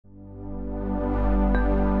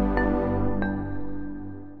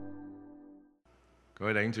各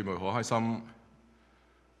位弟兄姊妹，好開心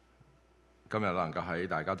今日能夠喺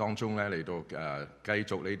大家當中咧嚟到繼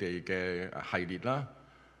續你哋嘅系列啦。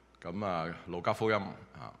咁路加福音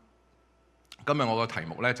啊，今日我嘅題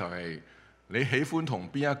目咧就係你喜歡同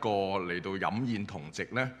邊一個嚟到飲宴同席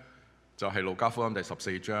呢？就係路加福音第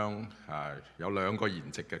14章有兩個筵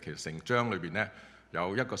席嘅，其實成章裏邊咧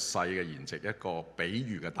有一個細嘅筵席，一個比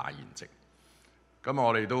喻嘅大筵席。咁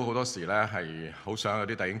我哋都好多時咧係好想有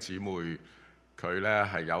啲弟兄姊妹。佢咧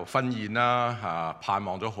係有婚宴啦，盼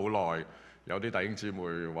望咗好耐。有啲弟兄姊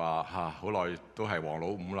妹話好耐都係王老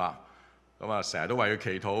五啦，咁成日都為佢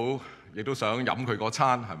祈禱，亦都想飲佢嗰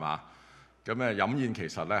餐係嘛？咁飲宴其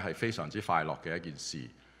實咧係非常之快樂嘅一件事，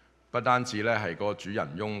不單止咧係個主人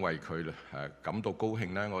翁為佢感到高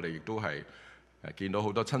興咧，我哋亦都係見到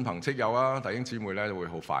好多親朋戚友啊，弟兄姊妹咧會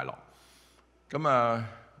好快樂。咁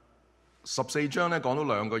14章咧講到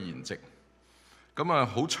兩個筵席。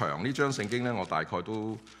好長呢章聖經咧，我大概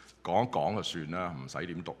都講一講就算啦，唔使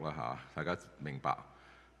點讀啦嚇，大家明白。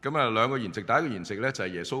兩個筵席，第一個筵席咧就係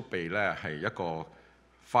耶穌被咧係一個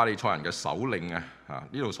法利賽人嘅首領啊，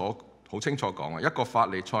呢度所好清楚講啊，一個法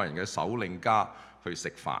利賽人嘅首領家去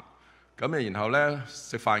食飯。然後咧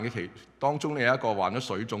食飯嘅當中咧有一個患咗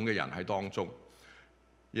水腫嘅人喺當中。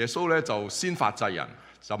耶穌咧就先發制人，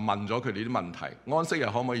就問咗佢哋啲問題：安息日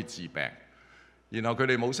可唔可以治病？然後佢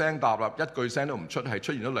哋冇聲答啦，一句聲都唔出，係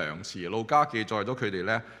出現咗兩次。路加記載咗佢哋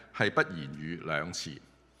咧係不言語兩次。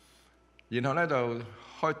然後咧就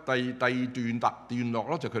開第二段落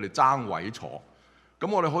咯，就佢哋爭位坐。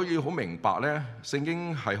咁我哋可以好明白咧，聖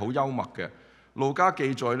經係好幽默嘅。路加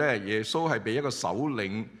記載咧，耶穌係俾一個首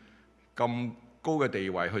領咁高嘅地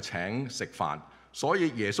位去請食飯，所以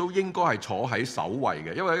耶穌應該係坐喺首位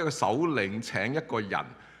嘅，因為一個首領請一個人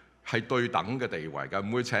係對等嘅地位嘅，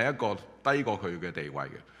唔會請一個低過佢嘅地位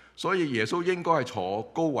嘅，所以耶穌應該係坐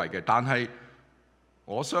高位嘅。但係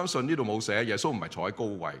我相信呢度冇寫耶穌唔係坐喺高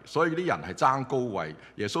位，所以啲人係爭高位。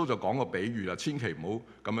耶穌就講個比喻啦，千祈唔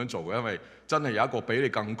好咁樣做，因為真係有一個比你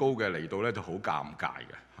更高嘅嚟到咧，就好尷尬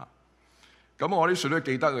嘅嚇。咁我啲書都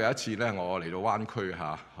記得有一次咧，我嚟到灣區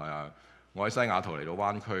嚇，我喺西雅圖嚟到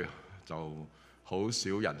灣區，就好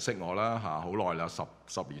少人識我啦嚇，好耐啦，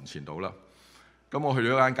十年前到啦。咁我去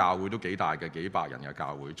咗一間教會都幾大嘅，幾百人嘅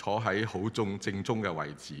教會，坐喺好正中嘅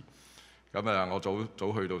位置。我早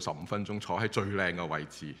去到15分鐘，坐喺最靚嘅位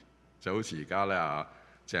置，就好似而家咧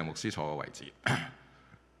鄭牧師坐嘅位置。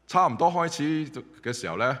差唔多開始嘅時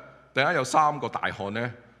候咧，突然間有3個大漢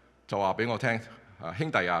咧就話俾我聽：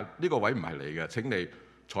兄弟啊，呢個位唔係你嘅，請你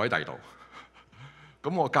坐喺第度。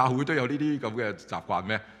咁我教會都有呢啲咁嘅習慣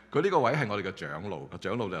咩？佢呢個位係我哋嘅長老，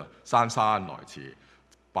長老就姍姍來遲。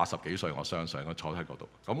80幾歲，我相信我坐喺嗰度，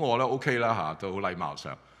咁我咧 OK 啦嚇，都好禮貌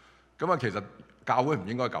上。其實教會唔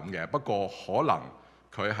應該咁嘅，不過可能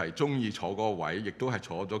佢係中意坐嗰個位，亦都係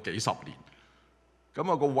坐咗幾十年。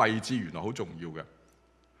個位置原來好重要嘅。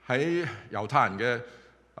喺猶太人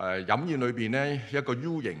嘅飲宴裏邊咧，一個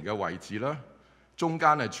U 型嘅位置啦，中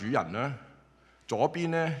間係主人啦，左邊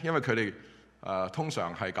咧，因為佢哋通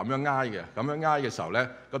常係咁樣挨嘅，咁樣挨嘅時候咧，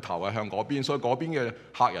個頭係向嗰邊，所以嗰邊嘅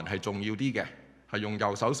客人係重要啲嘅。係用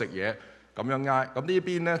右手食嘢咁樣挨，咁呢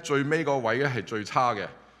邊咧最尾個位咧係最差嘅，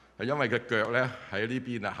係因為個腳咧喺呢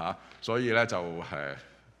邊啦嚇，所以咧就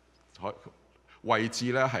位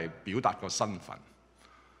置咧係表達個身份。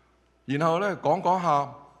然後咧講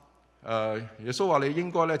下耶穌話你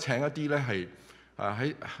應該咧請一啲咧係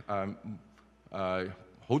喺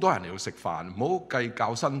好多人嚟到食飯，唔好計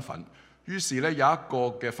較身份。於是咧有一個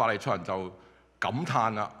嘅法利賽人就感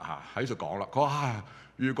嘆啦喺度講啦，佢話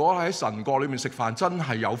如果喺神國裏面食飯真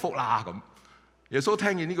係有福啦咁。耶穌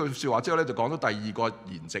聽見呢句説話之後咧，就講到第二個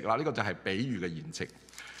筵席啦。呢個就係比喻嘅筵席。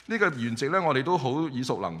呢個筵席咧，我哋都好耳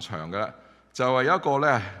熟能詳嘅，就係有一個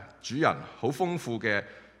咧主人好豐富嘅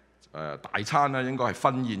大餐啦，應該係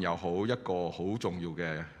婚宴又好，一個好重要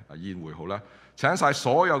嘅宴會好啦，請晒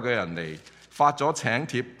所有嘅人嚟，發咗請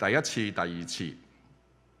帖，第一次、第二次。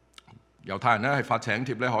猶太人咧係發請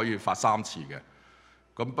帖咧可以發3次嘅。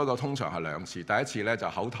不過通常係2次，第一次咧就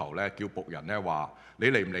口頭咧叫僕人咧話你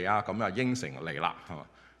嚟唔嚟啊？咁應承嚟啦，係嘛？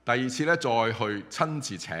第二次咧再去親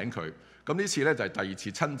自請佢，咁呢次咧就係第二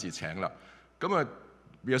次親自請啦。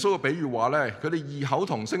耶穌嘅比喻話咧，佢哋異口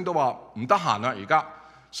同聲都話唔得閒啦。而家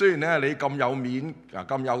雖然咧你咁有面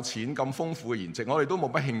咁有錢、咁豐富嘅筵席，我哋都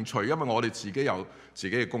冇乜興趣，因為我哋自己有自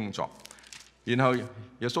己嘅工作。然後耶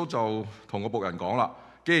穌就同個僕人講啦，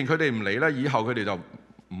既然佢哋唔嚟咧，以後佢哋就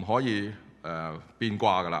唔可以變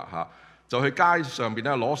卦㗎啦嚇，就去街上邊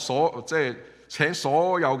咧即係請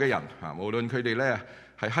所有嘅人嚇，無論佢哋咧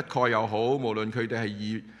係乞丐又好，無論佢哋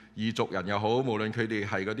係異族人又好，無論佢哋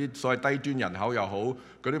係嗰啲所謂低端人口又好，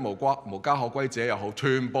嗰啲無家可歸者又好，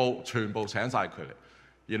全部請晒佢嚟。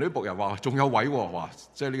而啲僕人話仲有位喎，話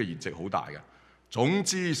即係呢個筵席好大嘅。總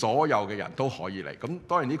之所有嘅人都可以嚟。咁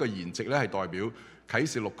當然呢個筵席咧係代表啟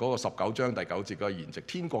示錄嗰個19章第9節嗰個筵席，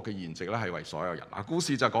天國嘅筵席咧係為所有人。故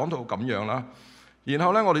事就講到咁樣啦。然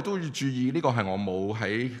後咧我哋都要注意，呢個係我冇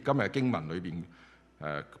喺今日經文裏邊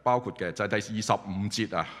包括嘅，就係第25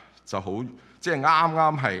節啊，就好即係啱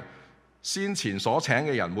啱係先前所請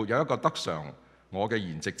嘅人沒有一個得嘗我嘅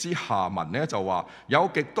筵席之下文咧，就話有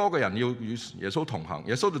極多嘅人要與耶穌同行。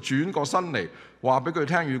耶穌就轉過身嚟話俾佢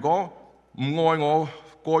聽：如果唔愛我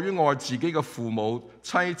過於愛自己嘅父母、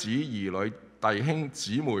妻子、兒女、弟兄、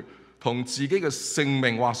姊妹同自己嘅性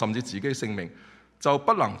命，話甚至自己嘅性命，就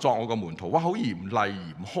不能作我嘅門徒。哇，好嚴厲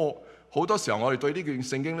嚴苛。好多時候我哋對呢段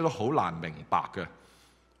聖經都好難明白嘅。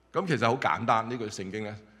咁其實好簡單，呢句聖經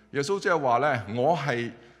咧，耶穌即係話咧，我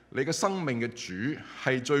係你嘅生命嘅主，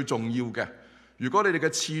係最重要嘅。如果你哋嘅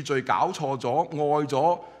次序搞錯咗，愛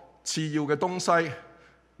咗次要嘅東西，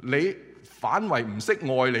你反為唔識愛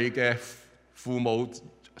你嘅父母、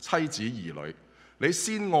妻子、兒女。你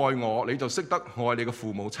先愛我，你就識得愛你嘅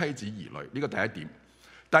父母、妻子、兒女。呢個第一點。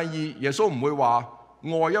第二，耶穌唔會話愛，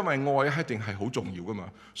因為愛一定係好重要噶嘛。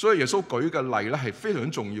所以耶穌舉嘅例咧係非常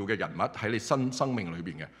重要嘅人物喺你生命裏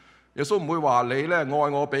邊嘅。耶穌唔會話你咧愛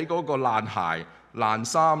我比嗰個爛鞋、爛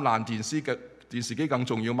衫、爛電視機更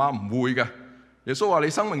重要嗎？唔會嘅。耶穌話你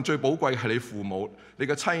生命最寶貴係你父母、你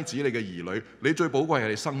嘅妻子、你嘅兒女，你最寶貴係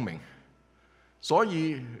你生命。所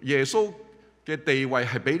以耶穌嘅地位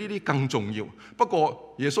係比呢啲更重要。不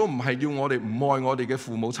過耶穌唔係要我哋唔愛我哋嘅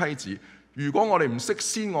父母妻子。如果我哋唔識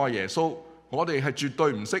先愛耶穌，我哋係絕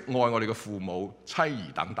對唔識愛我哋嘅父母妻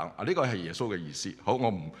兒等等。呢個係耶穌嘅意思。好，我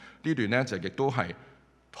唔呢段呢，就亦都係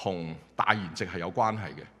同大筵席係有關係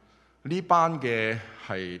嘅。呢班嘅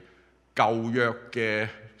係舊約嘅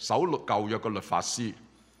守舊約嘅律法師，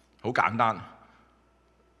好簡單。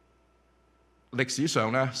歷史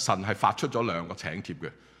上咧，神係發出咗2個請帖嘅。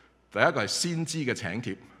第一個係先知嘅請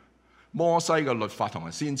帖，摩西嘅律法同埋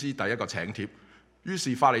先知第一個請帖。於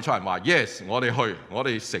是法利賽人話 ：Yes， 我哋去，我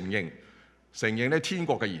哋承認咧天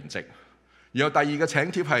國嘅筵席。然後第二個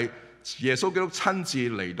請帖係耶穌基督親自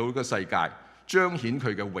嚟到呢個世界，彰顯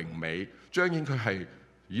佢嘅榮美，彰顯佢係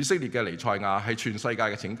以色列嘅彌賽亞，係全世界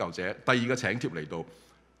嘅拯救者。第二個請帖嚟到，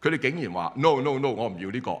佢哋竟然話 No， 我唔要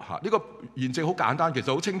呢個嚇。呢個筵席好簡單，其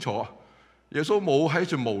實好清楚。耶穌冇喺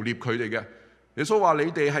度誣蔑佢哋嘅。耶穌話：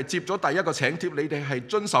你哋係接咗第一個請帖，你哋係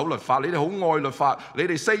遵守律法，你哋好愛律法，你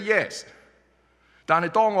哋 say yes。但係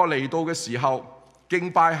當我嚟到嘅時候，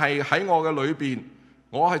敬拜係喺我嘅裏邊，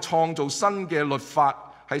我係創造新嘅律法，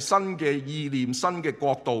係新嘅意念、新嘅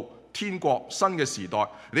國度、天國、新嘅時代。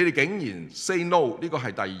你哋竟然 say no， 呢個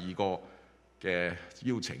係第二個嘅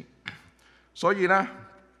邀請。所以呢，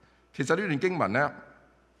其實呢段經文呢，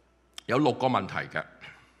有6個問題嘅。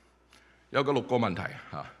有個6個問題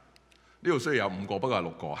嚇，呢度雖然有5個，不過係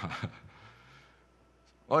6個嚇。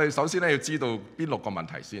我哋首先咧要知道邊6個問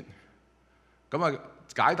題先，咁啊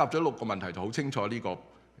解答咗6個問題就好清楚呢個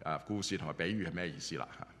故事同埋比喻係咩意思啦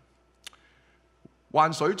嚇。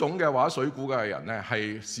患水腫嘅或者水臌嘅人咧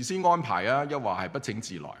係事先安排啊，抑或係不請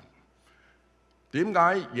自來？點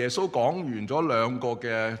解耶穌講完咗2個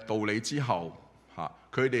嘅道理之後嚇，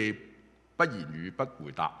佢哋不言語不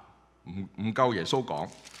回答，唔夠耶穌講？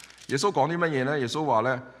耶穌講啲乜嘢呢？耶穌話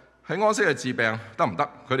咧喺安息日治病得唔得？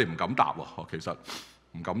佢哋唔敢答喎，其實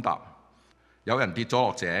唔敢答。有人跌咗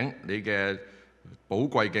落井，你嘅寶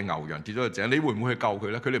貴嘅牛羊跌咗落井，你會唔會去救佢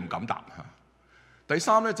咧？佢哋唔敢答嚇。第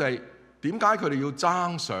三咧就係點解佢哋要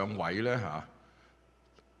爭上位咧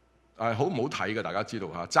嚇？好唔好睇嘅？大家知道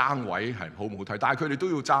嚇，爭位係好唔好睇？但係佢哋都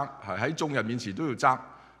要爭，係喺眾人面前都要爭。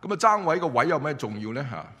咁啊爭位個位有咩重要咧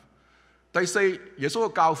嚇？第四，耶穌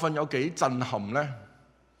嘅教訓有幾震撼咧？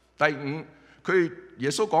第5，佢耶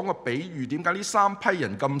穌講個比喻，點解呢3批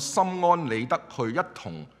人咁心安理得去一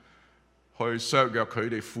同去削弱佢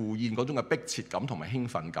哋赴宴嗰種嘅迫切感同埋興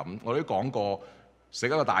奮感？我哋都講過，食一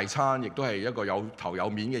個大餐，亦都係一個有頭有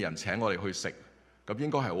面嘅人請我哋去食，咁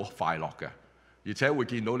應該係好快樂嘅，而且會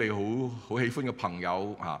見到你好喜歡嘅朋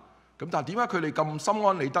友嚇。咁但係點解佢哋咁心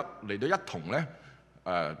安理得嚟到一同咧？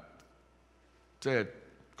即係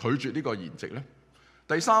拒絕呢個筵席咧？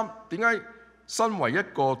第3，點解身為一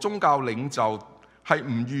個宗教領袖係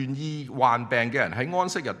唔願意患病嘅人喺安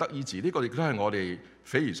息日得醫治？呢個亦都係我哋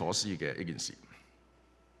匪夷所思嘅一件事。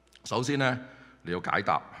首先咧，你要解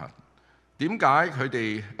答嚇點解佢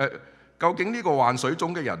哋究竟呢個患水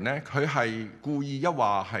腫嘅人咧，佢係故意抑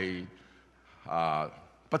或係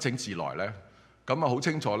不請自來咧？咁啊好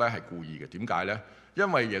清楚咧係故意嘅。點解咧？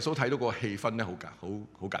因為耶穌睇到個氣氛咧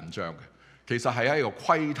好緊張嘅，其實係喺度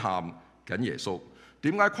窺探緊耶穌。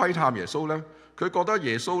點解窺探耶穌呢？佢覺得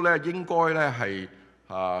耶穌咧應該咧係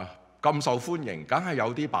咁受歡迎，梗係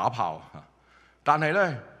有啲把炮。但係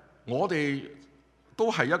咧，我哋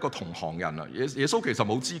都係一個同行人啊！耶穌其實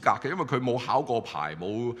冇資格嘅，因為佢冇考過牌，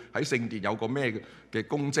冇喺聖殿有個咩嘅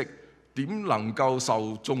功績，點能夠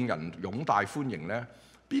受眾人擁戴歡迎呢？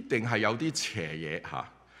必定係有啲邪嘢嚇，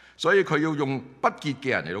所以佢要用不潔嘅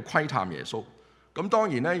人嚟到窺探耶穌。咁當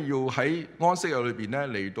然咧，要喺安息日裏邊咧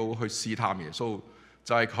嚟到去試探耶穌，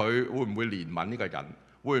就係佢會唔會憐憫呢個人，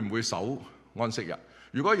會唔會守安息日？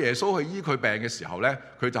如果耶穌去醫佢病嘅時候咧，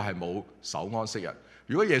佢就係冇守安息日；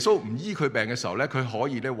如果耶穌唔醫佢病嘅時候咧，佢可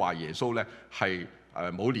以咧話耶穌咧係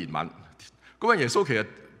冇憐憫。咁啊，耶穌其實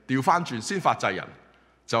調翻轉先發制人，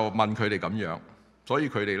就問佢哋咁樣，所以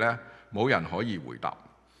佢哋咧冇人可以回答。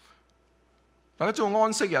大家知道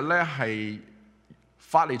安息日咧係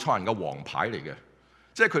法利賽人嘅王牌嚟嘅，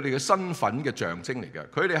即係佢哋嘅身份嘅象徵嚟嘅。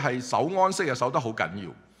佢哋係守安息日守得好緊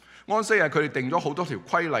要。安息日佢哋定咗好多條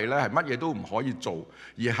規例咧，係乜嘢都唔可以做，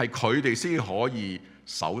而係佢哋先可以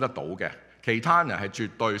守得到嘅，其他人係絕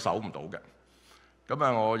對守唔到嘅。咁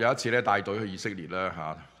啊，我有一次咧帶隊去以色列啦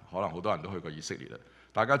嚇，可能好多人都去過以色列啦。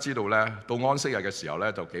大家知道咧，到安息日嘅時候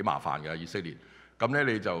咧就幾麻煩嘅以色列。咁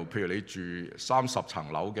咧你就譬如你住30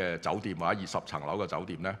層樓嘅酒店或者20層樓嘅酒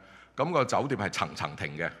店咧，咁個酒店係層層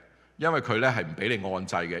停嘅。因為佢咧係唔俾你按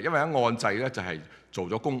掣嘅，因為一按掣咧就係做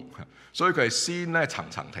咗工，所以佢係先咧層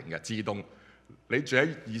層停嘅自動。你住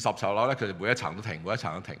喺20層樓咧，佢哋每一層都停，每一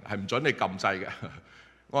層都停，係唔準你撳掣嘅。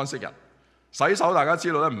安息日洗手，大家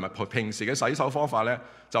知道咧，唔係平時嘅洗手方法咧，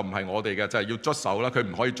就唔係我哋嘅，就係要捽手啦。佢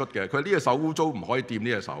唔可以捽嘅，佢呢隻手污糟，唔可以掂呢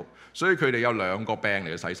隻手，所以佢哋有2個柄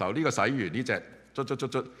嚟洗手。呢個洗完呢隻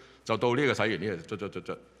捽，就到呢個洗完呢隻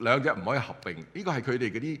捽，兩隻唔可以合併。呢個係佢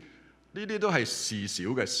哋嗰啲，呢啲都係事小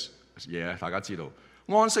嘅嘢，大家知道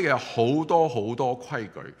安息日有好多規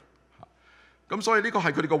矩，咁所以呢個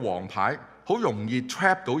係佢哋個王牌，好容易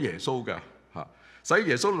trap 到耶穌嘅嚇，使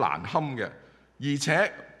耶穌難堪嘅。而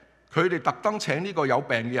且佢哋特登請呢個有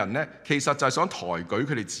病嘅人呢，其實就係想抬舉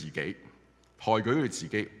佢哋自己，抬舉佢哋自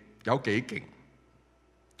己有幾勁。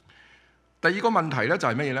第二個問題呢，就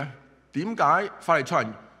係咩呢？點解法利賽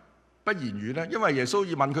人不言語呢？因為耶穌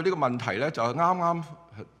要問佢呢個問題呢，就啱啱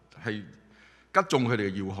係擊中佢哋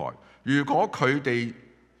嘅要害。如果佢哋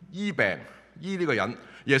醫病醫呢個人，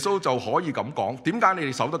耶穌就可以咁講：點解你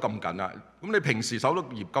哋守得咁緊啊？咁你平時守得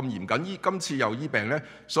咁嚴謹，今次又醫病呢？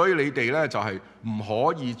所以你哋呢，就係唔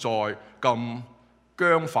可以再咁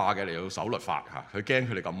僵化嘅嚟到守律法嚇。佢驚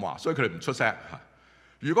佢哋咁話，所以佢哋唔出聲嚇。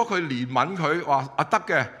如果佢憐憫佢話得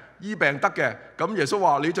嘅醫病得嘅，咁耶穌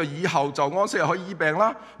話你就以後就安息日可以醫病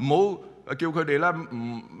啦，唔好叫佢哋咧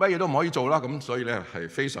乜嘢都唔可以做啦。咁所以咧係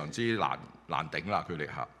非常之難頂啦佢哋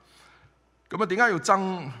嚇。咁啊，點解要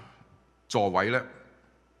爭座位咧？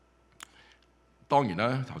當然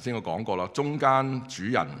啦，頭先我講過啦，中間主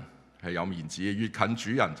人係有面子嘅，越近主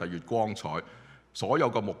人就越光彩，所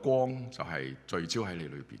有嘅目光就係聚焦喺你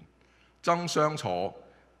裏邊。爭相坐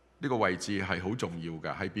呢個位置係好重要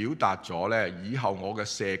嘅，係表達咗咧以後我嘅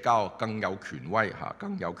社交更有權威嚇，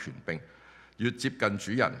更有權柄。越接近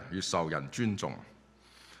主人，越受人尊重。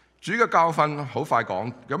主嘅教訓好快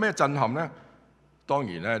講，有咩震撼呢？當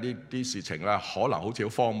然咧，呢啲事情咧可能好似好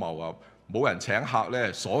荒謬啊！冇人請客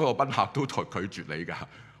咧，所有賓客都拒絕你㗎。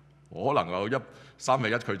可能有3分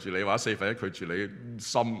1拒絕你，或者4分1拒絕你，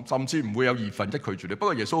甚至唔會有2分1拒絕你。不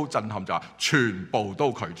過耶穌好震撼就話，全部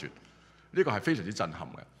都拒絕。呢個係非常之震撼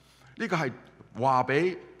嘅。呢個係話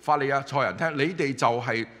俾法利賽人聽，你哋就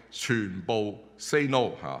係全部 say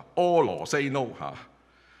no 嚇，all say no 嚇。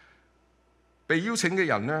被邀請嘅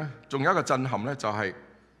人呢，仲有一個震撼呢，就係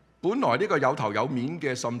本來呢個有頭有面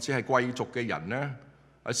嘅，甚至係貴族嘅人呢，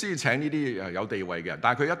先請呢啲有地位嘅人，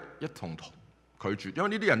但係佢一同拒絕，因為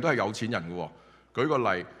呢啲人都係有錢人嘅喎。舉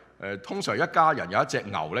個例，通常一家人有一隻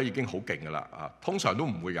牛咧已經好勁㗎啦，通常都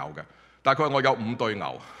唔會有嘅。但係佢話我有5對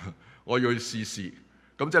牛，我要去試試，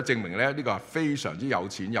咁即係證明咧呢個係非常之有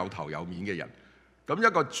錢、有頭有面嘅人。咁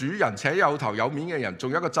一個主人請有頭有面嘅人，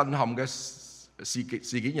仲有一個震撼嘅事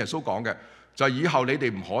件，耶穌講嘅就係以後你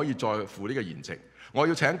哋唔可以再付呢個筵席，我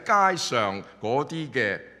要請街上嗰啲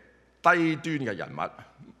嘅低端嘅人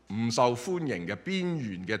物，唔受歡迎嘅、邊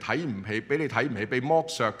緣嘅、睇唔起、俾你睇唔起、被剝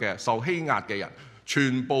削嘅、受欺壓嘅人，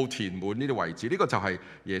全部填滿呢啲位置。呢個就係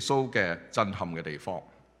耶穌嘅震撼嘅地方。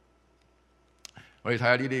我哋睇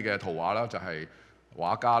下呢啲嘅圖畫啦，就係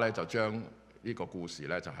畫家咧就將呢個故事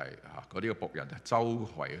咧就係嗰啲嘅僕人周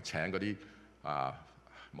圍請嗰啲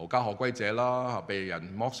無家可歸者啦、被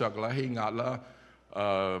人剝削啦、欺壓啦、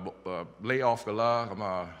lay off 㗎啦，咁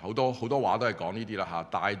啊好多話都係講呢啲啦嚇，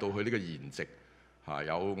帶到去呢個筵席嚇，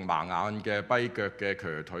有盲眼嘅、跛腳嘅、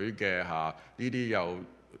瘸腿嘅嚇，呢啲又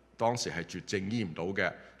當時係絕症醫唔到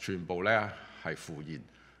嘅，全部咧係赴宴。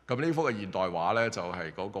咁呢幅嘅現代畫咧，就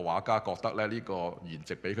係嗰個畫家覺得咧，呢個筵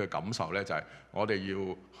席俾佢感受咧，就係我哋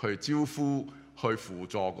要去招呼、去輔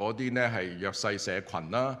助嗰啲咧係弱勢社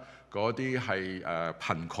群啦，嗰啲係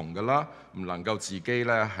貧窮嘅啦，唔能夠自己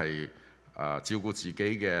咧係照顧自己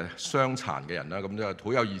嘅傷殘嘅人啦，咁就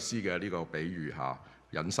好有意思嘅呢個比喻嚇，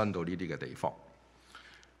引申到呢啲嘅地方。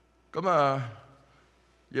咁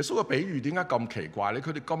耶穌嘅比喻點解咁奇怪咧？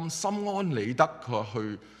佢哋咁心安理得，佢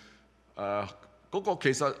去嗰個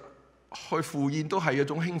其實去赴宴都係一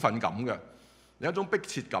種興奮感嘅，有一種迫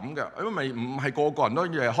切感嘅，因為唔係個個人都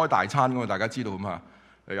日日開大餐㗎嘛，大家知道嘛。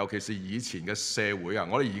尤其是以前嘅社會啊，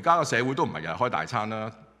我哋而家嘅社會都唔係日日開大餐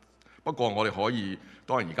啦。不過我哋可以，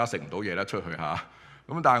當然而家食唔到嘢啦，出去嚇。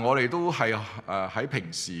咁但係我哋都係喺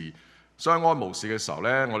平時相安無事嘅時候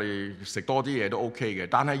咧，我哋食多啲嘢都 OK 嘅。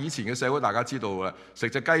但係以前嘅社會大家知道啊，食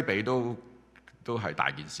隻雞髀都係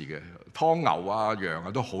大件事嘅，湯牛啊、羊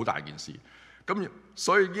啊都好大件事。咁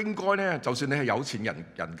所以應該咧，就算你係有錢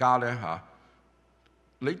人家咧嚇，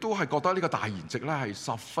你都係覺得呢個大筵席咧係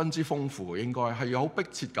十分之豐富嘅，應該係有迫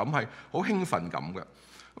切感，係好興奮感嘅。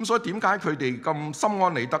咁所以點解佢哋咁心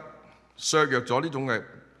安理得削弱咗呢種嘅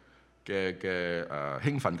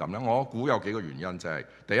興奮感咧？我估有幾個原因，就係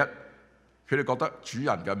第一，佢哋覺得主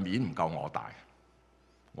人嘅面唔夠我大，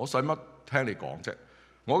我使乜聽你講啫？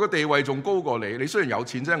我嘅地位仲高過你，你雖然有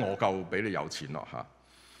錢啫，我夠俾你有錢咯嚇。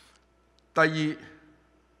第二，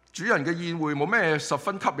主人嘅宴會冇咩十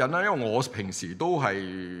分吸引啦，因為我平時都係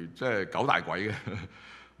即係九大鬼嘅，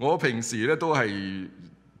我平時咧都係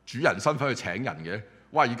主人身份去請人嘅。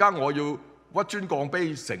哇！而家我要屈尊降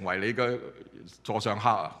卑成為你嘅座上客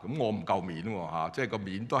啊，咁我唔夠面喎嚇，即係個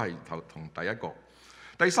面都係同第一個。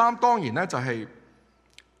第三，當然咧就係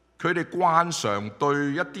佢哋慣常對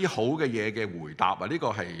一啲好嘅嘢嘅回答啊，呢個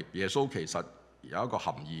係耶穌其實有一個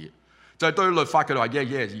含義。就係對律法佢哋話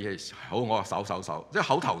yes， 好，我手，即係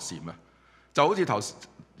口頭禪啊！就好似頭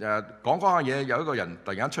講下嘢，有一個人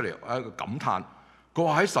突然間出嚟一個感嘆，佢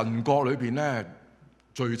話喺神國裏邊咧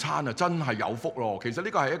聚餐啊，真係有福咯！其實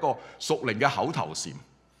呢個係一個屬靈嘅口頭禪，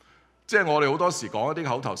即係我哋好多時講一啲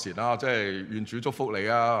口頭禪啦，即係願主祝福你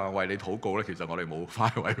啊，為你禱告咧。其實我哋冇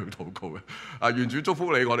翻去為佢禱告嘅。願主祝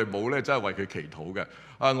福你，我哋冇咧，真係為佢祈禱嘅。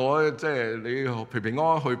我即係你平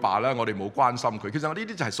安去罷啦，我哋冇關心佢。其實呢啲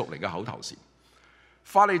就係屬靈嘅口頭禪。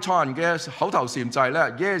法利賽人嘅口頭禪就係咧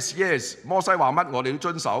yes， 摩西話乜我哋要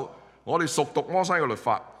遵守，我哋熟讀摩西嘅律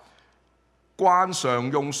法，慣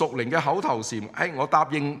常用屬靈嘅口頭禪。我答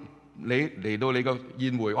應你嚟到你個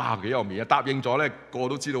宴會，哇幾有面啊！答應咗咧，個個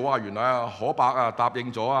都知道哇，原來可伯啊答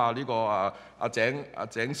應咗啊呢個阿井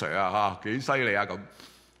Sir 啊嚇幾犀利啊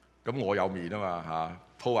咁我有面啊嘛嚇，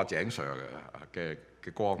拖阿井 Sir 嘅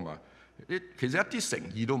光啊嘛，其實一啲誠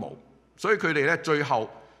意都冇，所以佢哋咧最後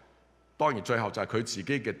就係佢自己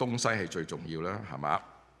嘅東西係最重要啦，係嘛？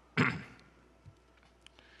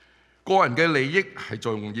個人嘅利益係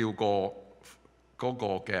重要過嗰個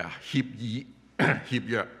嘅協議協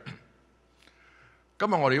約。今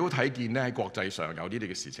日我哋都睇見咧喺國際上有呢啲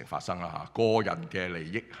嘅事情發生啦嚇，個人嘅利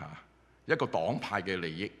益嚇，一個黨派嘅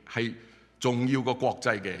利益係重要過國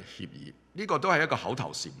際嘅協議，呢個都係一個口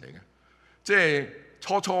頭禪嚟嘅。即係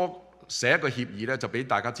初寫一個協議咧，就俾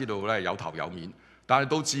大家知道咧有頭有面，但係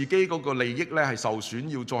到自己嗰個利益咧係受損，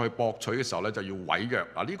要再去博取嘅時候咧，就要毀約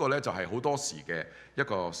嗱。呢個咧就係好多時嘅一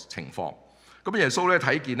個情況。咁耶穌咧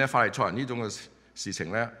睇見咧法利賽人呢種嘅事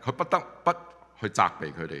情咧，佢不得不去責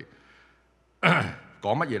備佢哋。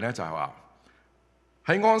講乜嘢咧？就係話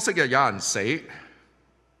喺安息日有人死，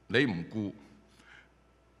你唔顧；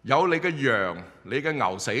有你嘅羊、你嘅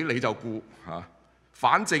牛死，你就顧嚇。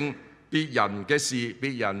反正別人嘅事、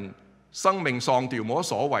別人生命喪掉冇乜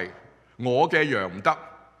所謂，我嘅羊唔得。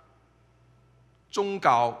宗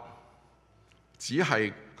教只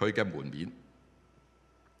係佢嘅門面。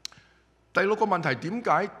第六個問題，點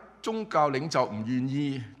解宗教領袖唔願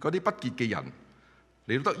意嗰啲不潔嘅人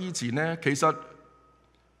嚟到得醫治呢？其實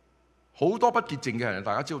好多不潔淨嘅人，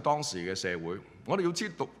大家知道當時嘅社會，我哋要知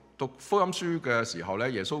讀福音書嘅時候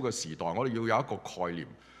咧，耶穌嘅時代，我哋要有一個概念，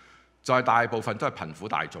就係大部分都係貧苦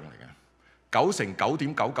大眾嚟嘅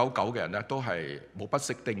，99.999%嘅人咧都係冇筆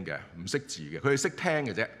識丁嘅，唔識字嘅，佢哋識聽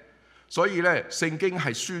嘅啫。所以咧，聖經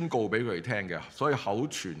係宣告俾佢哋聽嘅，所以口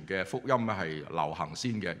傳嘅福音咧係流行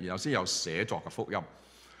先嘅，然後先有寫作嘅福音。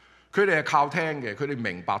佢哋係靠聽嘅，佢哋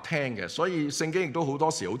明白聽嘅，所以聖經亦都好多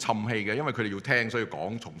時好沉氣嘅，因為佢哋要聽，所以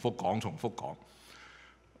講重複講。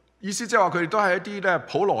意思即係話佢哋都係一啲咧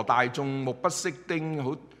普羅大眾、目不識丁、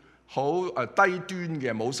好低端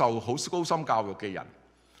嘅、冇受好高深教育嘅人。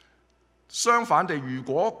相反地，如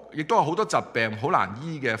果亦都有好多疾病好難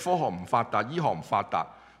醫嘅，科學唔發達，醫學唔發達，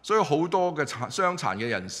所以好多嘅傷殘嘅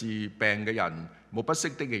人士、病嘅人、目不識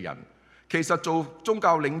丁嘅人，其實做宗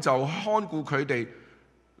教領袖看顧佢哋，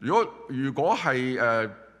如果係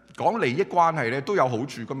講利益關係咧，都有好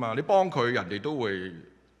處噶嘛。你幫佢，人哋都會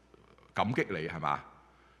感激你，係嘛？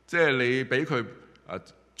即係你俾佢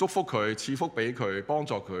祝福佢、賜福俾佢、幫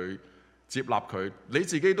助佢、接納佢，你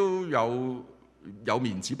自己都有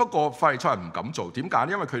面子。不過法利賽人唔敢做，點解？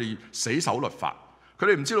因為佢哋死守律法，佢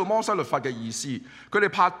哋唔知道摩西律法嘅意思，佢哋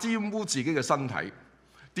怕玷污自己嘅身體，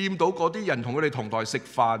掂到嗰啲人同佢哋同台食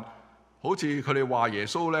飯，好似佢哋話耶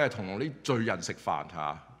穌咧同啲罪人食飯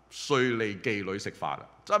嚇，稅吏妓女食飯，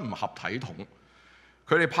真唔合體統。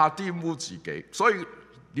佢哋怕玷污自己，所以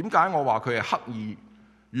點解我話佢係刻意？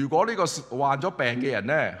如果呢個患咗病嘅人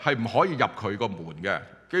咧，係唔可以入佢個門嘅。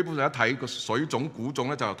基本上一睇個水腫、鼓腫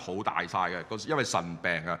咧，就肚大晒嘅。因為腎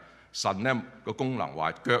病啊，腎咧個功能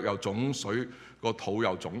壞，腳又腫，水個肚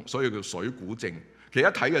又腫，所以叫水鼓症。其實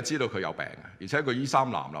一睇就知道佢有病嘅，而且佢衣衫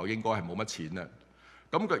襤褸，應該係冇乜錢啦。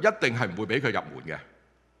咁佢一定係唔會俾佢入門嘅。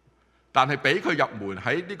但係俾佢入門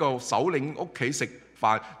喺呢個首領屋企食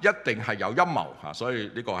飯，一定係有陰謀嚇，所以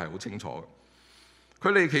呢個係好清楚嘅。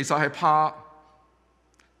佢哋其實係怕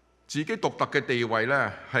自己獨特嘅地位咧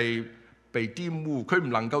係被玷污，佢唔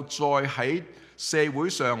能夠再喺社會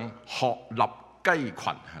上鶴立雞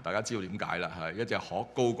群。大家知道點解啦？係一隻鶴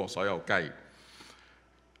高過所有雞。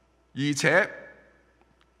而且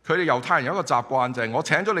佢哋猶太人有一個習慣，就係我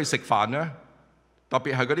請咗你食飯咧，特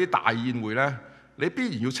別係嗰啲大宴會咧，你必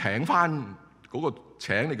然要請翻嗰個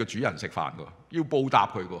請你嘅主人食飯㗎，要報答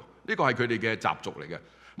佢㗎。呢個係佢哋嘅習俗嚟嘅。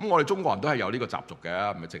咁我哋中國人都係有呢個習俗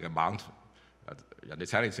嘅，唔係淨係猛人哋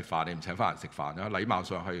請你食飯，你唔請翻人食飯啊！禮貌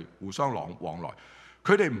上係互相往來。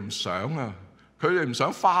佢哋唔想啊，佢哋唔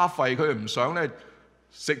想花費，佢哋唔想咧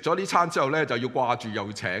食咗呢餐之後咧就要掛住又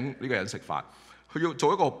要請呢個人食飯，佢要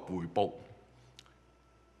做一個回報。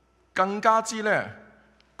更加之咧，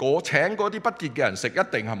我請嗰啲不潔嘅人食，一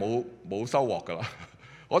定係冇收穫㗎啦。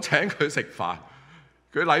我請佢食飯，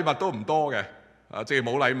佢禮物都唔多嘅，即係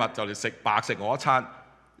冇禮物就嚟食白食我一餐，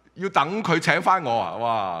要等佢請翻我啊！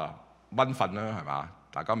哇！蚊瞓啦，係嘛？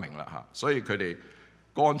大家明啦嚇，所以佢哋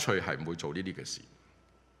乾脆係唔會做呢啲嘅事。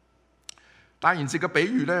但言節嘅比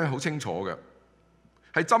喻咧好清楚嘅，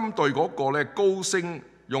係針對嗰個咧高聲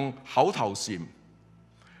用口頭禪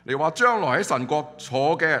嚟話將來喺神國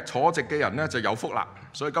坐席嘅人咧就有福啦。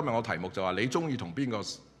所以今日我題目就話：你中意同邊個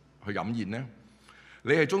去飲宴呢？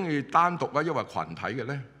你係中意單獨啊，抑或群體嘅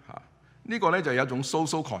咧？嚇，呢個咧就係一種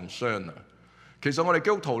social concern 啊。其實我哋基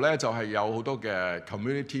督徒咧就係有好多嘅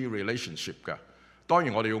community relationship 嘅。當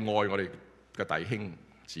然我哋要愛我哋嘅弟兄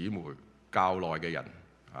姊妹、教內嘅人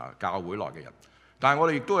啊、教會內嘅人。但係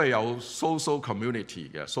我哋亦都係有 social community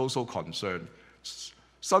嘅 social concern。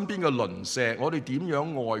身邊嘅鄰舍，我哋點樣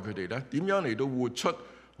愛佢哋咧？點樣嚟到活出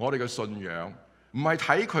我哋嘅信仰？唔係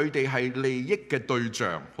睇佢哋係利益嘅對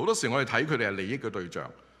象。好多時我哋睇佢哋係利益嘅對象。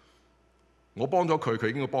我幫咗佢，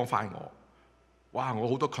佢應該幫翻我。哇！我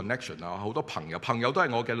好多 connection 啊，好多朋友都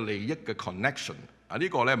係我嘅利益嘅 connection 啊！呢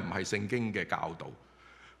個咧唔係聖經嘅教導。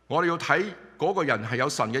我哋要睇嗰個人係有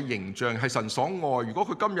神嘅形象，係神所愛。如果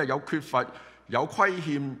佢今日有缺乏、有虧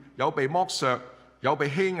欠、有被剝削、有被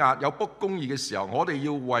欺壓、有不公義嘅時候，我哋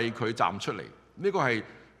要為佢站出嚟。呢個係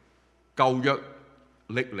舊約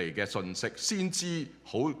歷嚟嘅信息，先知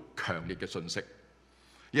好強烈嘅信息。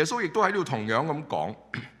耶穌亦都喺呢度同樣咁講。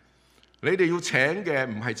你哋要請嘅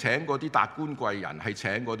唔係請嗰啲達官貴人，係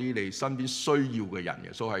請嗰啲你身邊需要嘅人。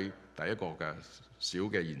耶穌喺第一個嘅小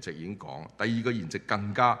嘅言籍已經講，第二個言籍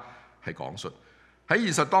更加係講述喺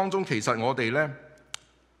現實當中。其實我哋呢，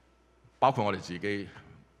包括我哋自己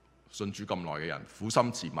信主咁耐嘅人，苦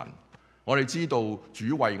心自問，我哋知道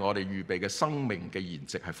主為我哋預備嘅生命嘅言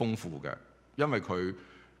籍係豐富嘅，因為佢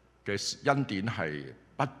嘅恩典係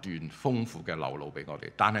不斷豐富嘅流露俾我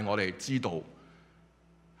哋。但係我哋知道，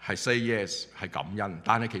係 say yes 係感恩，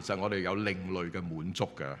但係其實我哋有另類嘅滿足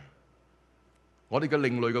嘅。我哋嘅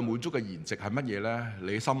另類嘅滿足嘅言值係乜嘢呢？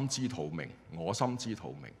你心知肚明，我心知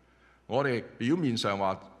肚明。我哋表面上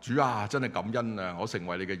話主啊，真係感恩啊，我成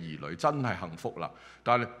為你嘅兒女，真係幸福啦。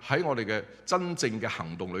但係喺我哋嘅真正嘅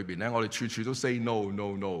行動裏邊呢，我哋處處都 say no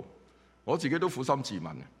no no。我自己都苦心自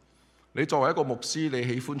問，你作為一個牧師，你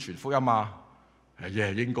喜歡傳福音嗎？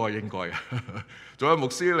應該嘅。作為牧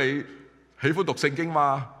師，你喜歡讀聖經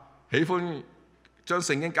嗎？喜歡將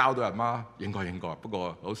聖經教導人嗎？應該。不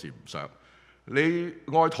過有時唔想。你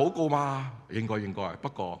愛禱告嘛？應該，不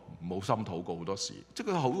過冇心禱告好多時，即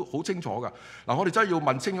係佢好清楚㗎。嗱，我哋真係要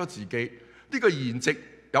問清楚自己，呢個筵席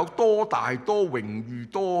有多大、多榮譽、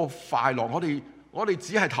多快樂，我哋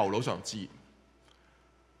只係頭腦上知。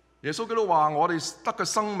耶穌基督話：我哋得嘅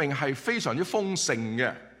生命係非常之豐盛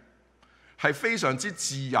嘅，係非常之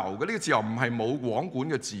自由嘅。呢個自由唔係冇網管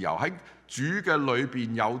嘅自由，喺主嘅裏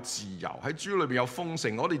邊有自由，喺主裏邊有豐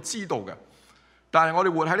盛，我哋知道嘅。但係我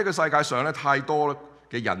哋活喺呢個世界上咧，太多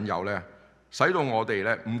嘅引誘咧，使到我哋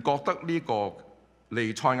咧唔覺得呢個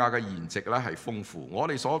彌賽亞嘅筵席咧係豐富，我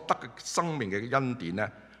哋所得嘅生命嘅恩典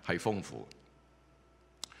咧係豐富。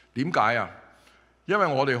點解啊？因為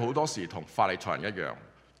我哋好多時同法利賽人一樣，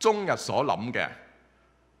終日所諗嘅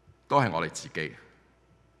都係我哋自己，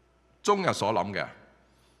終日所諗嘅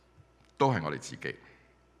都係我哋自己。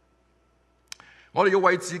我哋要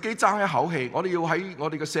為自己爭一口氣，我哋要喺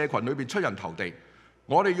我哋嘅社群裏邊出人頭地，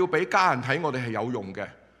我哋要俾家人睇我哋係有用嘅，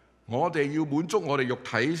我哋要滿足我哋肉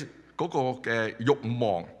體嗰個嘅慾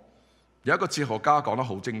望。有一個哲學家講得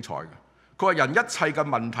好精彩嘅，佢話人一切嘅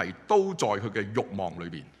問題都在佢嘅慾望裏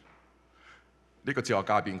邊。呢個哲學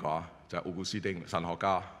家係邊個啊？就係奧古斯丁，神學家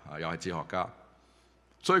啊，又係哲學家。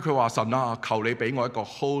所以佢話：神啊，求你俾我一個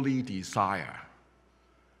holy desire，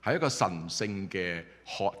 係一個神聖嘅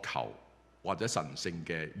渴求，或者神聖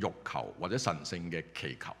嘅欲求，或者神聖嘅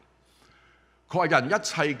祈求。佢話人一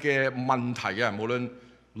切嘅問題啊，無論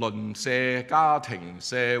鄰舍、家庭、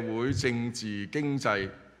社會、政治、經濟，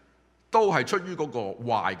都係出於嗰個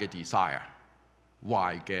壞嘅 desire，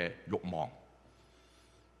 壞嘅慾望。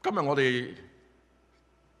今日我哋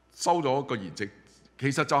收咗個筵席，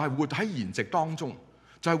其實就係活喺筵席當中，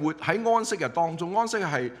就係活喺安息日當中。安息日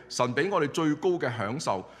係神俾我哋最高嘅享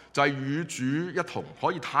受，就係與主一同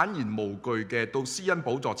可以坦然無懼嘅到施恩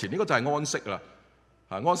寶座前。呢個就係安息啦。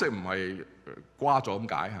安息唔係瓜咗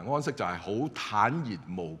咁解，安息就係好坦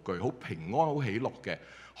然無懼、好平安、好喜樂嘅，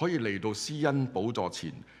可以嚟到施恩寶座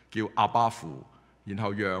前，叫阿爸父，然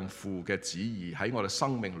後讓父嘅旨意喺我哋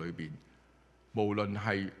生命裏邊，無論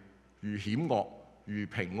係如險惡、如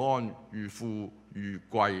平安、如富、如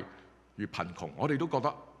貴、如貧窮，我哋都覺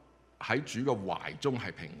得喺主嘅懷中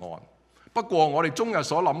係平安。不過我哋終日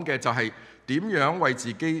所諗嘅就係點樣為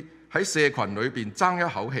自己喺社群裏邊爭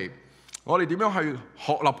一口氣，我哋點樣去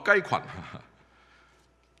鶴立雞群，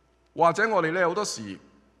或者我哋咧好多時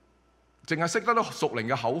淨係識得啲屬靈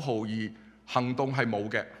嘅口號，而行動係冇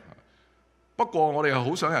嘅。不過我哋係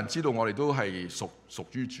好想人知道我哋都係屬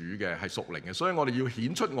於主嘅，係屬靈嘅，所以我哋要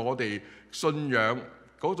顯出我哋信仰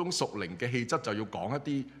嗰種屬靈嘅氣質，就要講一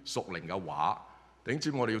啲屬靈嘅話。頂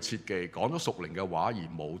住我哋要切記，講咗屬靈嘅話而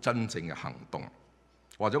冇真正嘅行動，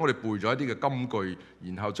或者我哋背咗一啲嘅金句，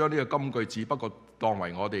然後將呢個金句只不過當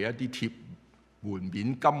為我哋一啲貼門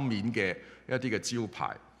面金面嘅一啲嘅招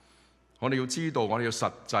牌。我哋要知道，我哋要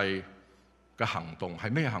實際嘅行動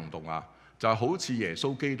係咩行動啊？就係好似耶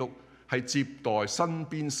穌基督係接待身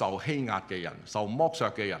邊受欺壓嘅人、受剝削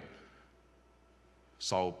嘅人、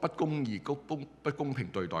受不公義、不公平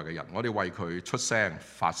對待嘅人，我哋為佢出聲、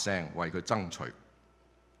發聲，為佢爭取。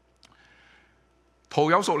徒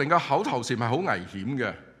有屬靈嘅口頭禪係好危險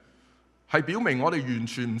嘅，係表明我哋完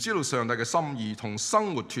全唔知道上帝嘅心意，同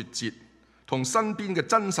生活脫節，同身邊嘅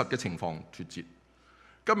真實嘅情況脫節。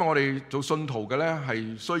今日我哋做信徒嘅呢，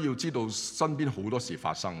係需要知道身邊好多事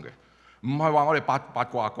發生嘅，唔係話我哋八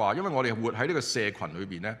卦，因為我哋活喺呢個社群裏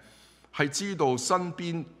邊呢，係知道身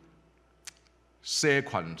邊社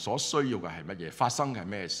群所需要嘅係乜嘢，發生嘅係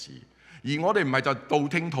咩事。而我哋唔係就道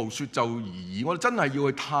聽途說就而已，我哋真係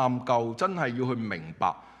要去探究，真係要去明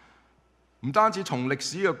白。唔單止從歷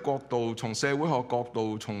史嘅角度，從社會學角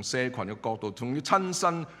度，從社群嘅角度，仲要親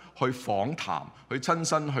身去訪談，去親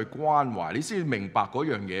身去關懷，你先至明白嗰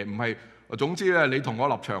樣嘢。唔係總之咧，你同我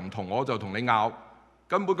立場唔同，我就同你拗，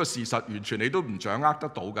根本個事實完全你都唔掌握得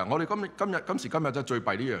到㗎。我哋今時今日真係最弊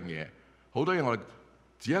呢樣嘢，好多嘢我哋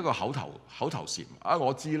只係一個口頭禪啊！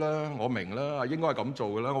我知啦，我明啦，應該係咁做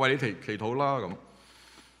㗎啦，我為你祈禱啦咁。呢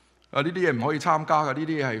啲嘢唔可以參加㗎，呢啲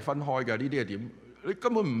嘢係分開㗎，呢啲係點？你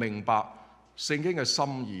根本唔明白聖經嘅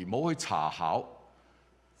心意，冇去查考，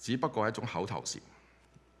只不過係一種口頭禪。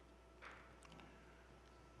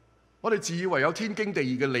我哋自以為有天經地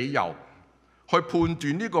義嘅理由去判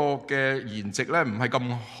斷呢個嘅筵席咧，唔係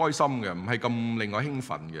咁開心嘅，唔係咁令我興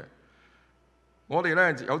奮嘅。我哋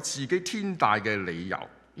咧有自己天大嘅理由，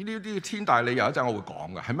呢啲天大理由一陣我會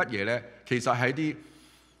講嘅，係乜嘢呢？其實係啲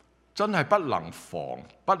真係不能防、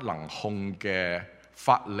不能控嘅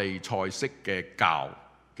法利賽式嘅教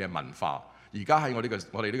嘅文化，而家喺我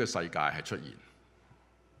哋呢個世界係出現。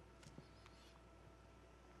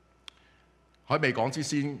喺未講之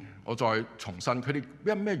先，我再重申，佢哋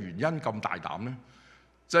因咩原因咁大膽呢？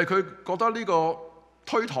就係佢覺得呢個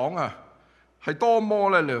推搪啊，係多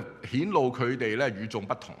麼咧顯露佢哋咧與眾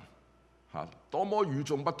不同嚇，多麼與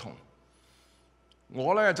眾不同。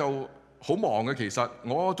我咧就好忙嘅，其實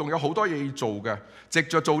我仲有好多嘢要做嘅，藉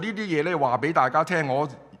着做呢啲嘢咧話俾大家聽，我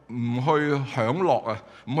唔去享樂啊，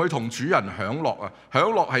唔去同主人享樂啊，享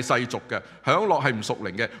樂係世俗嘅，享樂係唔屬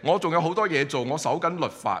靈嘅。我仲有好多嘢做，我守緊律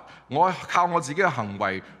法，我靠我自己嘅行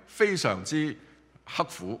為非常之刻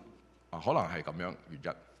苦啊，可能係咁樣原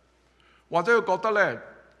因，或者佢覺得咧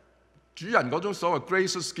主人嗰種所謂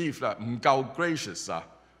gracious gift 啊唔夠 gracious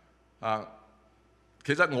啊，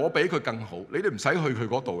其實我比佢更好，你哋唔使去佢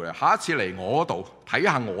嗰度嘅，下一次嚟我嗰度睇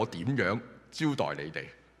下我點樣招待你哋。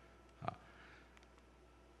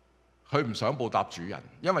佢唔想報答主人，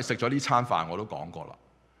因為食咗呢餐飯我都講過啦，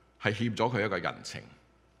係欠咗佢一個人情。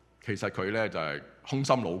其實佢咧就係空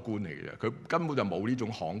心老官嚟嘅，佢根本就冇呢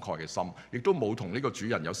種慷慨嘅心，亦都冇同呢個主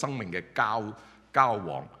人有生命嘅交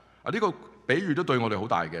往。啊，呢個比喻都對我哋好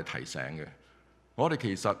大嘅提醒嘅。我哋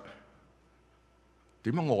其實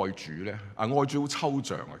點樣愛主咧？啊，愛主好抽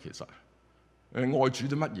象啊，其實愛主啲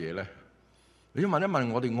乜嘢咧？你要問一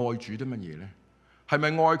問我哋愛主啲乜嘢咧？係咪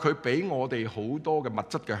愛佢俾我哋好多嘅物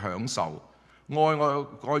質嘅享受？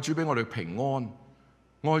愛主俾我哋平安，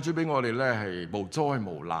愛主俾我哋咧係無災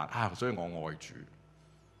無難啊！所以我愛主。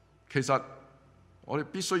其實我哋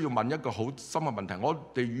必須要問一個好深嘅問題：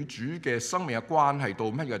我哋與主嘅生命嘅關係到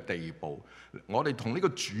乜嘢地步？我哋同呢個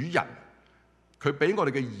主人，佢俾我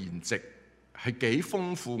哋嘅筵席係幾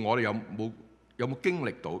豐富？我哋有冇經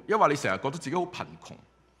歷到？因為你成日覺得自己好貧窮，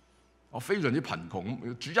我非常之貧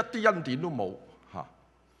窮，主一啲恩典都冇。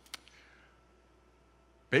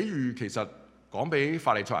比喻其實講俾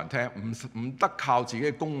法利賽人聽，唔得靠自己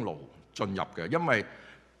嘅功勞進入嘅，因為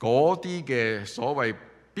嗰啲嘅所謂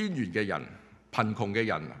邊緣嘅人、貧窮嘅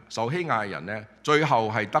人、受欺壓嘅人呢，最後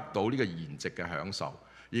係得到呢個筵席嘅享受。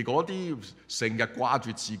而嗰啲成日掛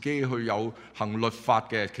住自己去有行律法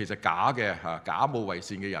嘅，其實假冒為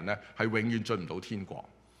善嘅人呢，係永遠進唔到天國。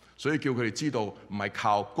所以叫佢哋知道，唔係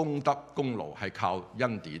靠功德功勞，係靠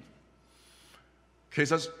恩典。其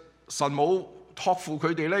實神冇託付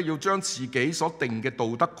佢哋咧，要將自己所定嘅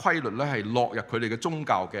道德規律咧，係落入佢哋嘅宗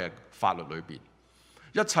教嘅法律裏邊。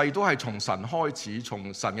一切都係從神開始，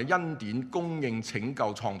從神嘅恩典供應、拯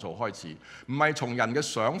救、創造開始，唔係從人嘅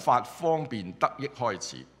想法、方便、得益開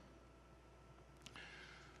始。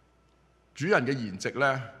主人嘅筵席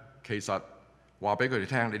咧，其實話俾佢哋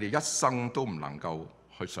聽，你哋一生都唔能夠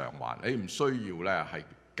去償還，你唔需要咧係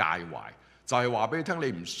介懷，就係話俾你聽，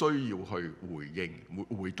你唔需要去回應、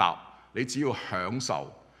回答。你只要享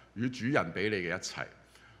受與主人俾你嘅一切，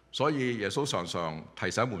所以耶穌常常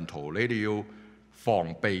提醒門徒：你哋要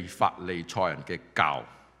防備法利賽人嘅酵。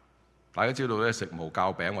大家知道咧，食無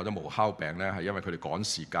酵餅或者無酵餅咧，係因為佢哋趕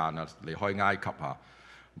時間啊，離開埃及嚇。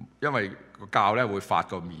因為個酵咧會發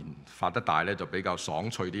個麵發得大咧，就比較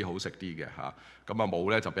爽脆啲、好食啲嘅嚇。咁啊冇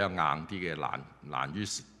咧就比較硬啲嘅，難於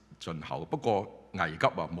進口。不過危急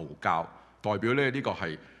啊，無酵代表咧呢個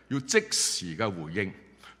係要即時嘅回應。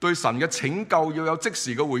對神嘅拯救要有即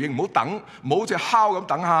時嘅回應，唔好等，唔好好似敲咁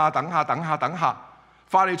等下。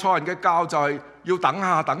法利賽人嘅教就係要等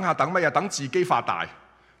下，等乜嘢？等自己發大，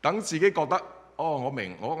等自己覺得我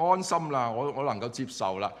明，我安心啦，我能夠接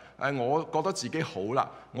受啦，我覺得自己好啦，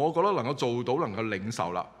我覺得能夠做到，能夠領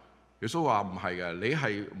受啦。耶穌話唔係嘅，你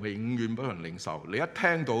係永遠不能領受。你一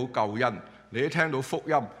聽到救恩，你一聽到福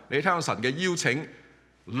音，你一聽到神嘅邀請，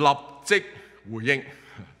立即回應。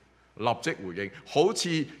立即回應，好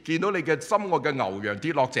似見到你嘅心愛嘅牛羊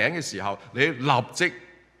跌落井嘅時候，你立即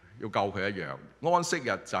要救佢一樣。安息日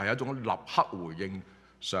就係一種立刻回應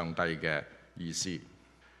上帝嘅意思。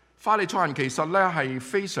法利賽人其實咧係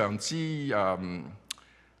非常之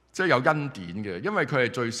即係有恩典嘅，因為佢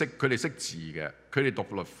哋識字嘅，佢哋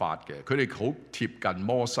讀律法嘅，佢哋好貼近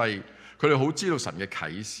摩西，佢哋好知道神嘅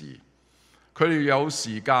啟示，佢哋有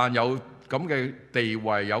時間有咁嘅地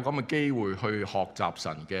位，有咁嘅機會去學習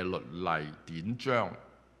神嘅律例典章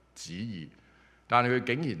旨意，但係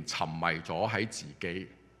佢竟然沉迷咗喺自己，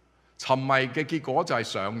沉迷嘅結果就係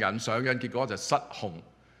上癮，上癮結果就係失控，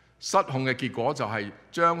失控嘅結果就係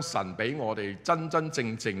將神俾我哋真真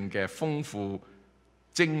正正嘅豐富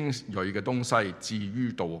精鋭嘅東西置於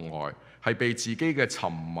度外，係被自己嘅沉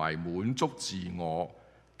迷滿足自我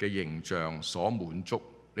嘅形象所滿足。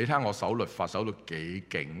你睇我守律法守到幾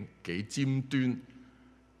勁、幾尖端、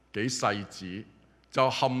幾細緻，就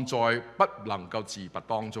陷在不能夠自拔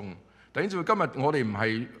當中。弟兄姊妹，今日我哋唔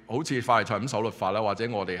係好似法利賽咁守律法啦，或者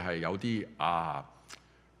我哋係有啲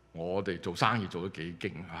我哋做生意做得幾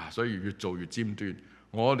勁所以越做越尖端。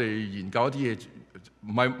我哋研究一啲嘢，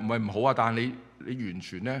唔係唔好啊，但係你完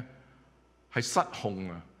全咧係失控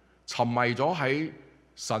啊，沉迷咗喺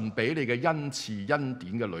神俾你嘅恩賜恩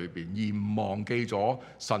典嘅裏邊，而唔忘記咗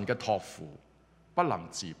神嘅託付，不能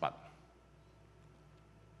自拔。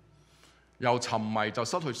又沉迷就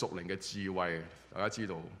失去屬靈嘅智慧。大家知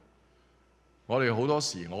道，我哋好多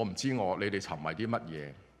時，我唔知你哋沉迷啲乜嘢，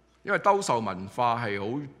因為兜售文化係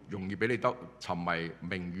好容易俾你沉迷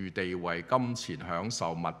名譽地位、金錢享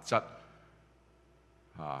受、物質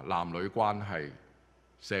男女關係、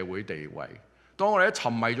社會地位。當我哋一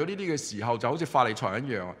沉迷咗呢啲嘅時候，就好似法利賽人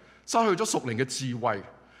一樣，失去咗屬靈嘅智慧，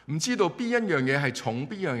唔知道邊一樣嘢係重，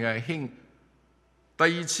邊樣嘢係輕。第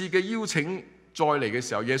二次嘅邀請再嚟嘅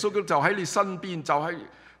時候，耶穌基督就喺你身邊，就喺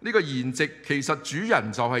呢個筵席。其實主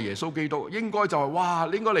人就係耶穌基督，應該就係哇，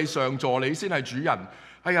應該你上座，你先係主人。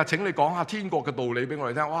哎呀，請你講下天國嘅道理俾我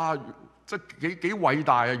哋聽。哇，即係幾偉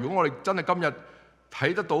大啊！如果我哋真係今日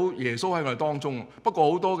睇得到耶穌喺我哋當中，不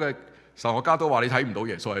過好多嘅神學家都話你睇唔到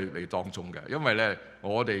耶穌喺你當中嘅，因為咧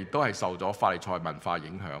我哋都係受咗法利賽文化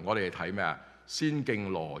影響。我哋係睇咩啊？先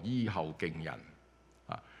敬羅衣後敬人。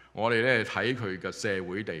我哋咧睇佢嘅社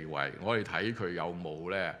會地位，我哋睇佢有冇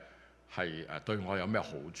咧係對我有咩好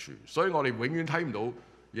處，所以我哋永遠睇唔到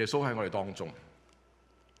耶穌喺我哋當中。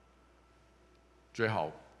最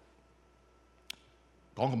後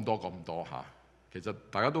講咁多嚇，其實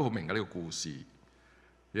大家都好明嘅呢個故事。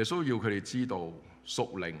耶穌要佢哋知道，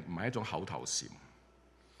屬靈唔係一種口頭禪，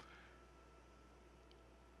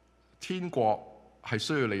天國係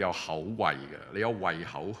需要你有口胃嘅，你有胃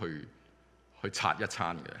口去刷一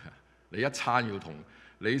餐嘅。你一餐要同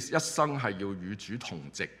你一生係要與主同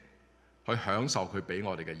席，去享受佢俾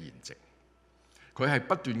我哋嘅筵席。佢係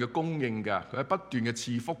不斷嘅供應㗎，佢係不斷嘅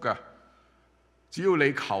賜福㗎。只要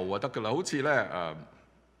你求就得㗎啦。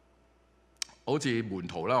好似門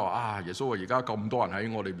徒啦，話耶穌啊，而家咁多人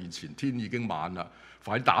喺我哋面前，天已經晚啦，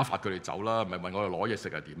快啲打發佢哋走啦，咪問我哋攞嘢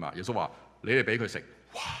食係點啊？耶穌話：你哋俾佢食。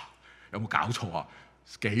哇！有冇搞錯啊？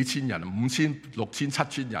幾千人，5000、6000、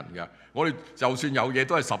7000人嘅，我哋就算有嘢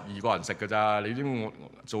都係12個人食㗎咋。你知我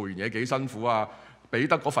做完嘢幾辛苦啊？俾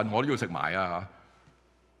得嗰份我都要食埋啊！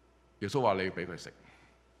耶穌話：你俾佢食。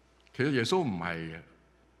其實耶穌唔係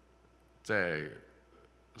即係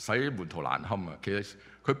使門徒難堪啊。其實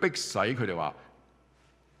佢逼使佢哋話：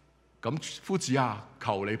咁夫子啊，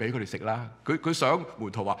求你俾佢哋食啦。佢想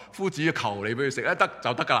門徒話：夫子啊，求你俾佢食咧，得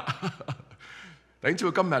就得㗎啦。頂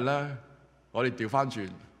住今日咧，我哋調翻轉，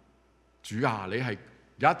主啊，你係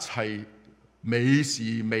一切美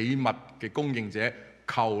事美物嘅供應者，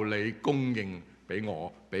求你供應俾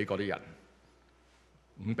我，俾嗰啲人。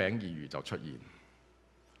5餅2魚就出現，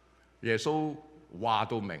耶穌話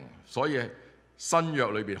到明，所以新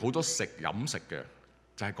約裏邊好多飲食嘅，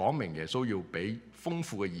就係講明耶穌要俾豐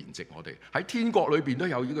富嘅筵席我哋。喺天國裏邊都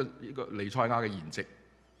有呢個彌賽亞嘅筵席。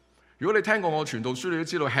如果你聽過我傳道書，你都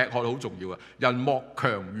知道吃喝好重要啊！人莫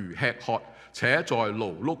強如吃喝，且在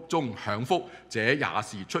勞碌中享福，這也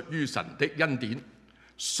是出於神的恩典。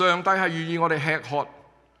上帝係願意我哋吃喝，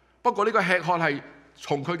不過呢個吃喝係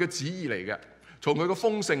從佢嘅旨意嚟嘅，從佢嘅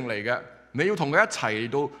豐盛嚟嘅。你要同佢一齊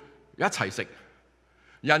到一齊食。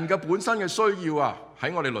人嘅本身嘅需要啊，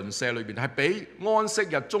喺我哋鄰舍裏邊係比安息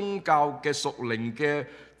日宗教嘅屬靈嘅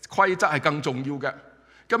規則係更重要嘅。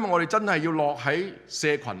今日我哋真係要落喺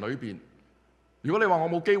社群裏邊。如果你話我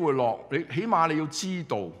冇機會落，你起碼你要知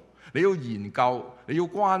道，你要研究，你要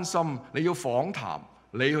關心，你要訪談，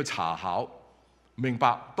你去查考，明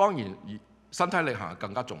白。當然身體力行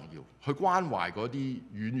更加重要，去關懷嗰啲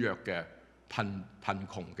軟弱嘅、貧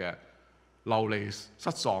窮嘅、流離失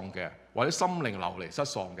喪嘅，或者心靈流離失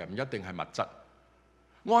喪嘅，唔一定係物質。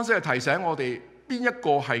安息係提醒我哋，邊一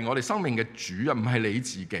個係我哋生命嘅主啊？唔係你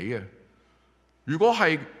自己啊！如果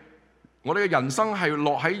係我哋嘅人生係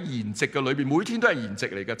落喺筵席嘅裏邊，每天都係筵席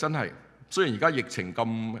嚟嘅，真係。雖然而家疫情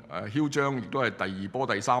咁囂張，亦都係第2波、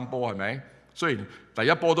第3波，係咪？雖然第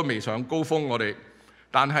1波都未上高峰，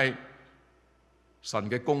但係神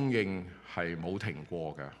嘅供應係冇停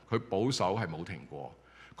過嘅，佢保守係冇停過。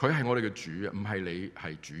佢係我哋嘅主啊，唔係你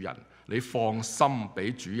係主人。你放心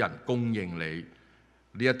俾主人供應你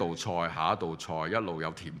呢一道菜、下一道菜，一路有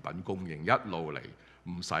甜品供應，一路嚟，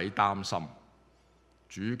唔使擔心。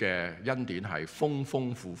主嘅恩典係豐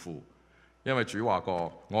豐富富，因為主話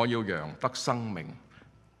過：我要羊得生命，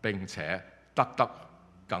並且得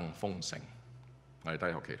更豐盛。我哋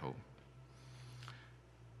低頭祈禱。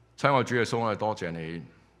親愛主耶穌，我哋多謝你，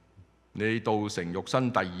你道成肉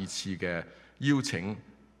身第2次嘅邀請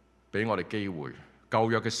俾我哋機會。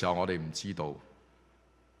舊約嘅時候我哋唔知道，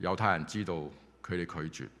猶太人知道，佢哋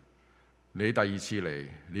拒絕。你第2次嚟，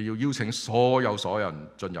你要邀請所有人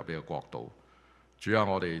進入你嘅國度。主啊，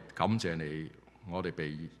我哋感謝你，我哋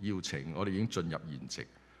被邀請，我哋已經進入筵席，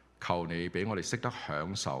求你俾我哋識得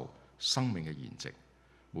享受生命嘅筵席，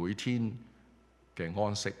每天嘅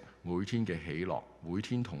安息，每天嘅喜樂，每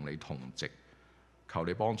天同你同席。求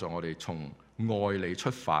你幫助我哋從愛你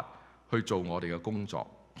出發去做我哋嘅工作，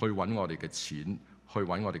去揾我哋嘅錢，去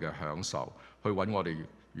揾我哋嘅享受，去揾我哋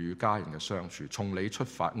與家人嘅相處。從你出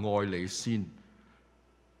發，愛你先，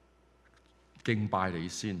敬拜你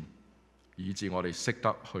先，以致我哋識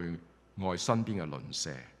得去愛身邊嘅鄰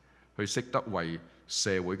舍，去識得為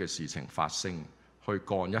社會嘅事情發聲，去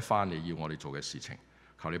幹一番你要我哋做嘅事情。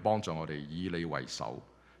求你幫助我哋以你為首，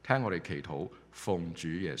聽我哋祈禱，奉主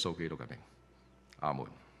耶穌基督嘅名，阿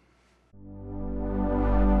門。